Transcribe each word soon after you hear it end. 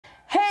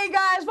Hey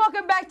guys,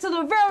 welcome back to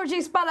the Vero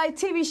G Spotlight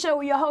TV show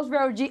with your host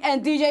Vero G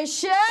and DJ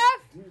Chef.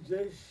 You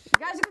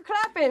guys, you can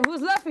clap it.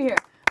 Who's left here?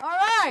 All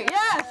right,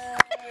 yes.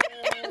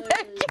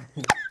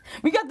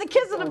 We got the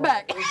kids in the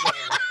back.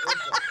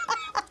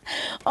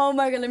 Oh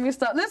my God, let me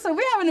stop. Listen,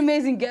 we have an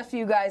amazing guest for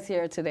you guys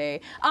here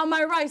today. On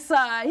my right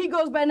side, he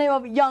goes by the name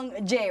of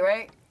YungJ,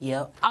 right?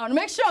 Yep. I want to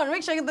make sure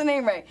I get the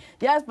name right.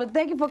 Yes, but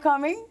thank you for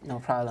coming. No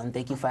problem.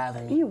 Thank you for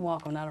having me. You're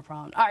welcome, not a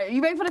problem. All right,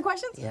 you ready for the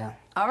questions? Yeah.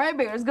 All right,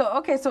 baby, let's go.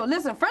 Okay, so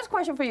listen, first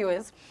question for you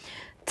is,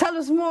 tell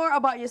us more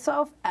about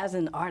yourself as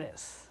an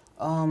artist.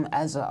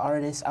 As an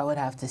artist, I would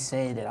have to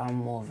say that I'm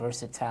more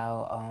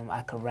versatile.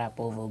 I could rap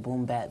over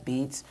boom bap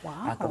beats. Wow.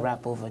 I could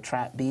rap over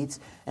trap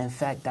beats. In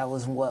fact, that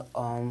was what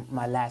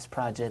my last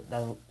project,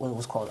 that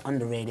was called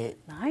Underrated.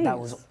 Nice. That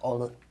was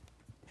all.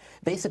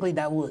 Basically,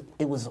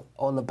 it was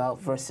all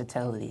about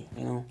versatility,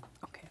 you know.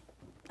 Okay,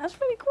 that's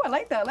really cool. I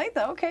like that.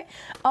 Okay,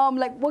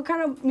 like what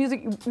kind of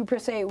music you per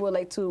se would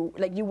like to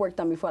you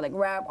worked on before, like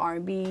rap,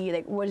 R&B,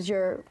 like what is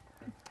your?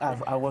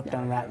 I worked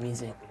on rap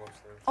music.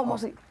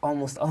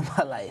 Almost all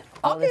my life.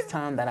 All this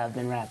time that I've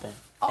been rapping.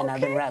 And I've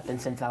been rapping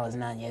since I was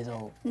 9 years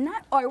old. All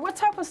right, what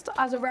type of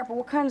as a rapper,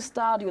 what kind of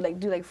style do you like?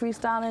 Do you like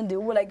freestyling?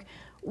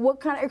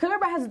 What kind of, because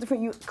everybody has a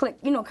different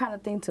kind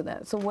of thing to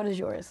that. So what is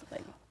yours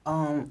like?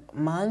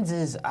 Mine's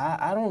is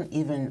I don't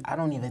even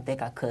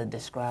think I could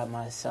describe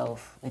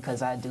myself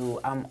because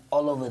I'm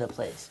all over the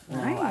place. You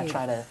know, I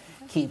try to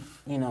keep,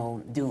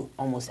 do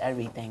almost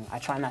everything. I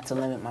try not to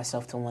limit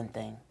myself to one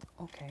thing.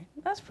 Okay,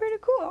 that's pretty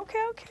cool. Okay.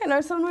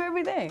 Learn something new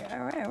every day.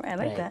 All right, I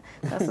like that.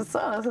 That's what's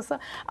up.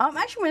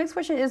 Actually, my next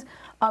question is,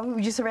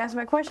 you just answered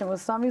my question.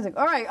 What's some music?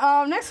 All right,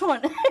 next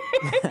one.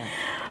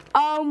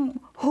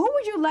 Who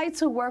would you like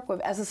to work with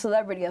as a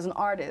celebrity, as an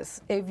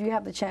artist, if you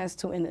have the chance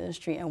to in the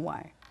industry, and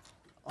why?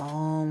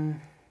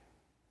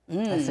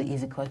 That's an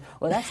easy question.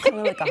 Well, that's kind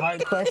of like a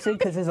hard question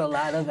because there's a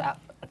lot of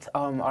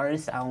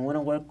artists I want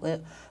to work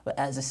with. But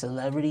as a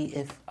celebrity,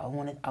 if I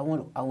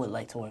would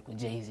like to work with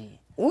Jay-Z.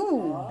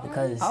 Ooh.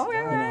 Because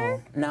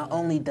not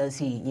only does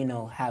he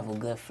have a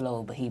good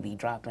flow, but he be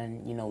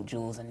dropping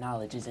jewels and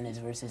knowledges in his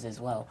verses as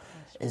well.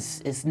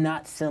 It's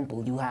not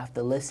simple. You have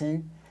to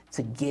listen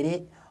to get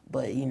it.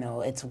 But,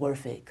 it's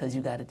worth it because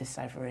you got to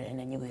decipher it. And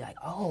then you'll be like,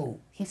 oh,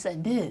 he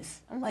said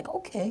this. I'm like,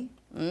 okay.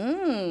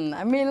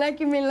 I mean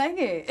like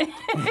it.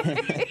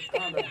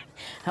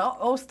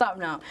 Oh, stop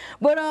now.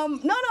 But,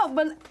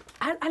 but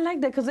I like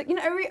that because,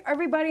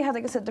 everybody has,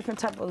 like I said, different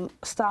type of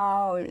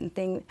style and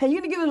thing. Hey,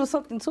 you're going to give us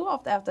something too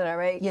after that,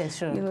 right? Yeah,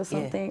 sure. Give us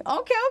something. Yeah.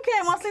 Okay.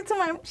 I'm listening to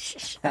my...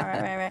 Shh. All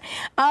right.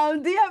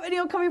 Do you have any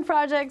upcoming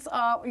projects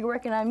you're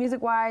working on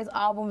music-wise,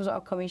 albums or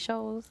upcoming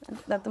shows?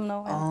 Let them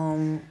know.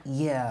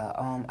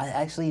 I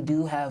actually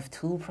do have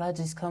 2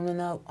 projects coming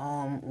up.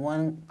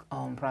 One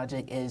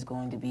project is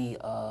going to be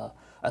a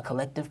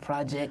collective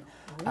project.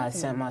 Ooh. I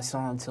sent my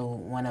song to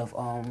one of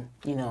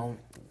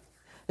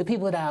the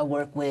people that I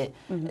work with.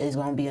 Is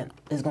going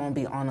to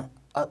be on an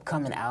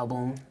upcoming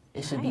album.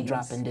 It should be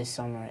dropping this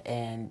summer,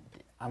 and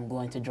I'm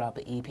going to drop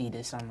an EP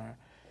this summer.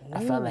 Ooh.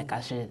 I felt like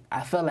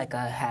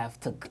I have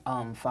to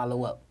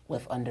follow up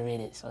with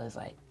Underrated, so it's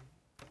like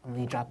I'm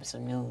gonna be dropping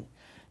some new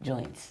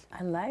joints.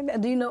 I like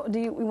that. Do you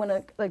want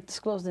to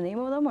disclose the name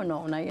of them or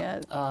no? Not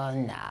yet.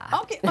 Nah.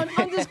 Okay,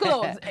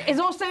 undisclosed. It's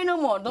don't say no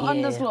more. Don't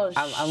undisclose.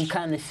 I'm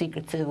kind of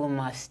secretive with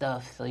my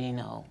stuff, so you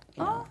know.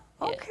 Yeah.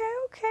 Okay.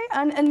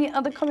 And any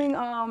other coming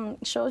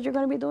shows you're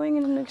going to be doing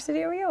in the New York City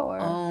area, or?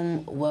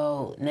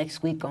 Well,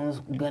 next week I'm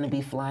going to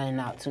be flying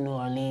out to New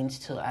Orleans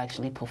to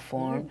actually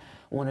perform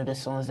one of the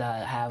songs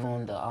that I have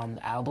on the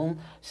album.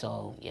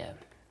 So yeah.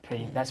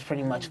 That's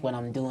pretty much what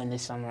I'm doing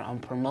this summer. I'm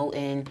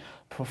promoting,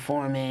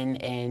 performing,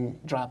 and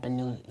dropping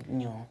new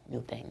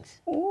things.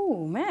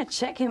 Ooh, man,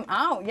 check him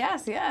out.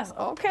 Yes.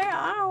 Okay,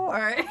 all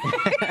right.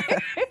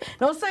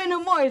 Don't say no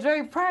more. It's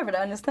very private, I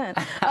understand.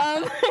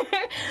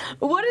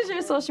 What is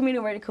your social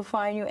media where they can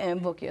find you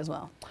and book you as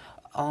well?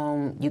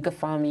 You can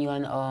find me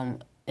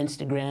on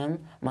Instagram.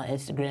 My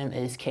Instagram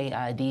is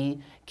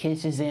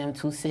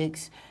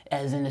KidShazam26,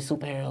 as in the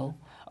superhero.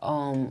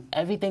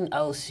 Everything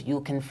else you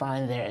can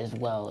find there as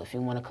well. If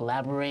you want to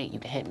collaborate, you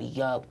can hit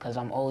me up because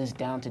I'm always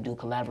down to do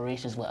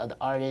collaborations with other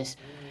artists.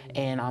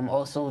 And I'm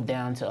also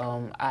down to,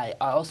 I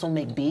also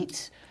make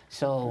beats.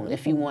 So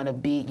if you want a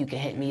beat, you can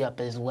hit me up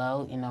as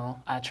well.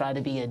 I try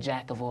to be a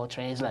jack of all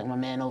trades, like my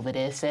man over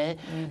there said.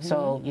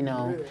 So,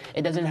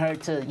 it doesn't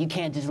hurt you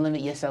can't just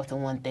limit yourself to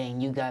one thing.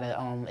 You got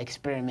to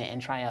experiment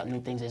and try out new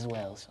things as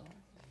well. So.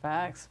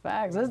 Facts.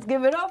 Let's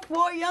give it up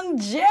for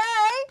YungJ.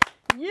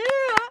 Yeah.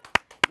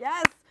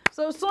 Yes.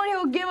 So soon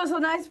he'll give us a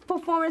nice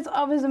performance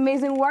of his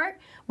amazing work.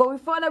 But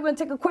before that, we're going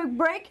to take a quick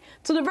break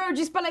to the Vero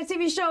G Spotlight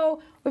TV show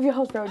with your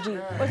host, Vero G.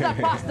 What's that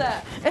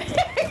pasta?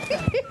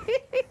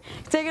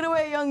 Take it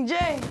away,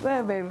 YungJ. Go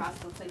ahead, baby.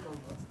 Pasta, take over.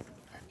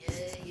 Yeah.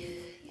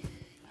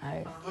 All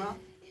right.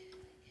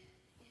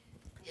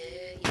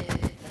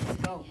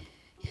 Let's go.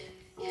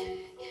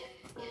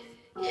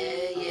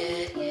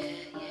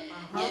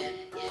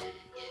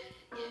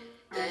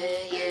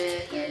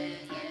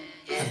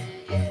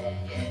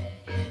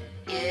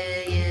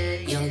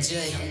 YungJ.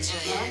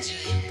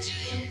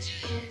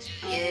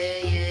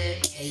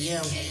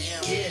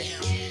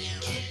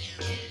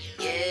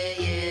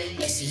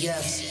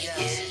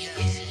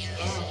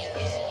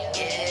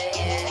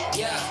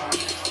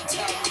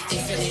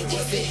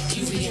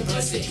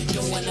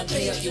 Don't wanna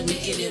pay up, you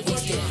making it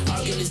worth it.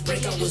 Arguments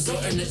break out,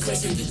 resorting to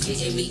cursing. You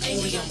getting me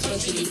angry, I'm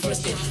punching you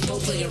first.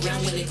 Don't play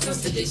around when it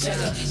comes to the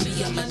chatter. Me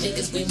and my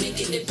niggas, we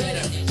making it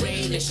better.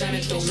 Rain and shine,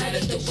 it don't matter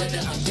the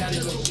weather. I'm down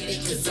to go get it,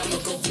 cause I'ma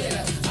go get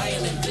her. I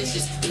am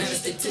ambitious, not a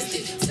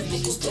statistic.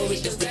 Typical story,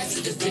 the rats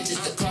and the riches,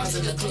 the cars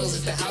and the clothes,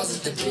 the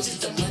houses, the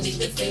bitches, the money,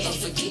 the fame. I'm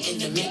forgetting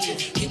to mention.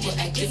 People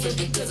act different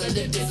because I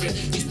live different.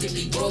 Used to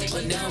be broke,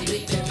 but now I'm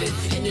big pimpin'.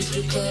 In the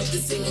strip club, the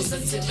singles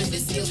I'm tipping.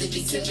 The skills that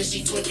be tipping,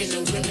 she twerking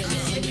and ripping.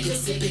 Henny is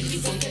sipping, you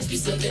won't catch me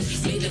slipping.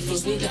 Made the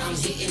first winter, I'm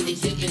hitting the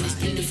dipping. It's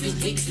been a few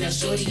weeks, now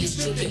shorty is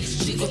tripping.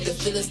 She got the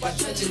feelings by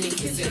touching and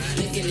kissing.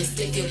 Licking and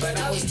sticking, but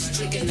I was just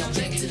tricking. Now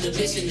back to the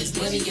mission, it's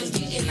money I'm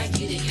getting. I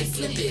get it and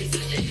flip it.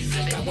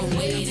 Got one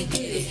way to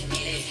get it.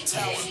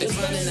 The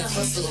grind and the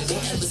hustle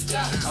won't ever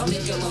stop. I'll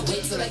make it my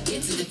way till I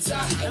get to the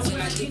top. And when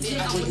I get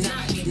there, I would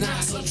not be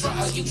knocked. So try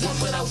all you want,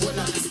 but I will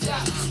not be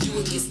stopped. You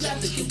would get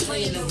slapped if you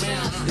playing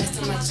around. Last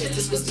time I checked,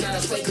 this was not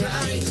a playground.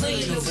 I ain't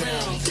playing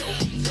around.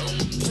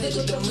 Play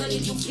with the money,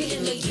 you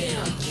getting it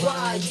down.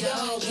 Why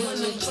y'all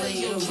wanna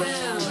play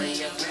around?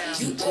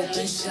 You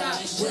open shop,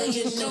 well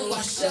you know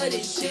I shut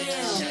it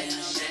down.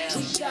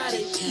 We gotta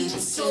eat,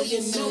 so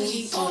you know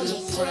we on the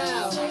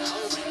prowl.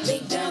 Lay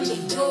down the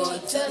door,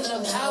 tell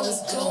them how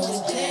it's going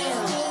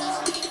down.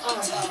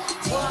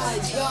 Why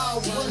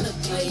y'all wanna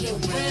play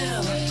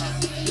around?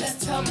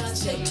 Last time I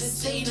checked,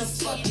 this ain't a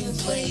fucking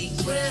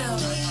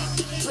playground.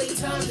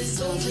 Playtime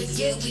is over,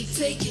 yeah, we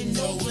taking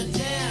over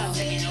now.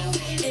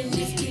 And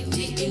if you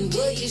didn't,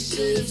 well, you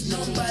should've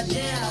known by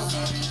now.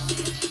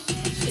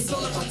 It's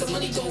all about the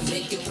money, don't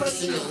make it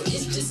personal.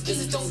 It's just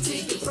business, don't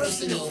take it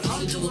personal.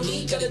 I'm doing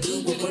me, gotta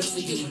do what works for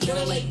you.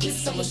 Girl like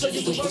this, I'ma show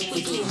you what work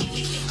will do.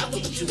 I will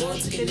put you on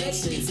to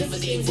connections. If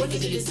it ain't working,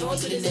 then it's on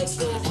to the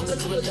next one. On the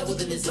current level,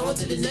 then it's on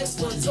to the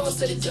next one. It's all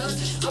said and done,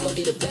 I'ma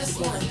be the best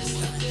one.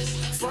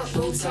 Front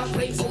row, top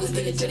rate, always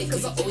been energetic,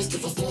 cause I always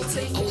give a full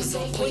take. Always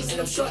on point,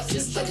 and I'm sharp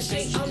just like a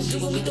shank. I'm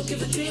doing me, don't give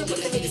a damn what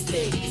the haters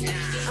think.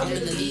 I'm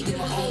in the league of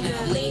my own, and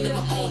I'm laying in my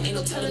own. Ain't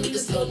no telling me to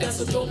slow down,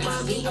 so don't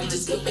mind me. I'm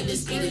just whipping and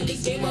speeding the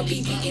game, I'll be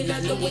beating. I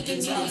know what they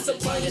need, I'm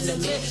supplying the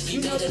man.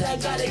 You know that I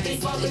got it, they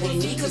following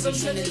me, cause I'm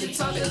trending the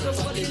topic. I'm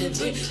fucking the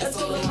dream, that's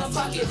all in my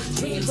pocket.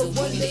 Dreams of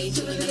one day,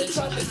 chilling in the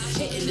tropics.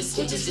 Hitting the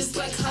switches just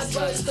like hot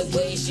rods. The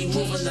way she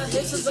moving her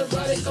hips is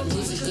erotic. I'm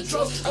losing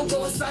control, I'm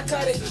going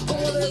psychotic.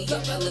 I'm on the way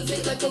up,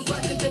 elevate like a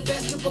rocket. The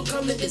basketball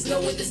coming, there's no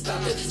way to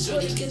stop it.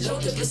 Shorty get low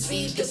to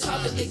receive the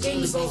pop it. The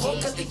game is on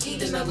hold, got the key,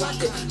 then I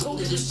lock it. Go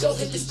to the show,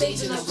 hit the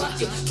stage, and I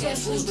rock it.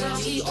 Cash rules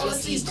round me, all I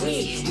see is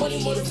green.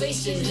 Money,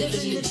 motivation,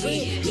 living the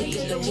dream.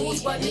 Making the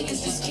moves by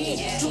niggas to scheme.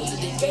 True to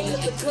the game,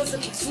 not the cause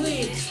of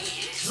between.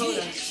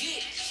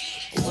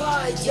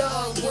 Why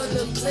y'all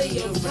wanna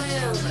play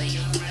around?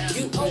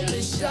 You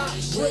open shop,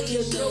 well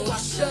you know I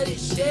shut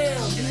it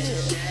down.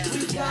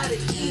 We gotta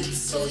eat,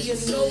 so you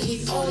know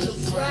we on the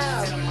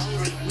prowl.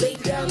 Lay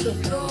down the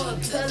door,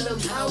 tell them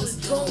how it's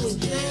going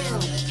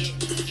down.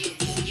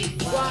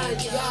 Why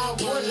y'all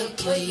wanna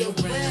play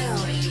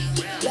around?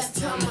 Last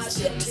time I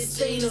checked,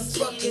 this ain't a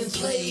fucking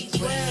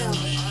playground.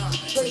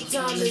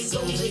 Playtime is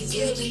over,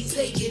 yeah, we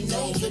taking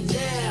over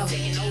now.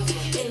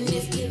 And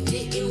if you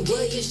didn't,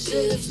 well, you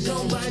should've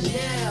known by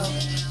now.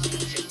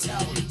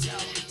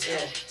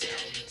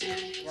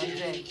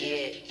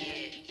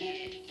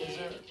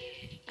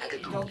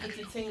 Don't get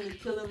your team to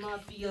Killing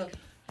Mafia.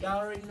 Y'all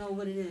already know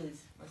what it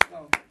is. Let's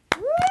go.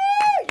 Woo!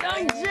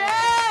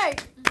 YungJ!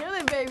 Kill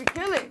it, baby,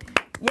 kill it.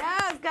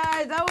 Yes,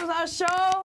 guys, that was our show.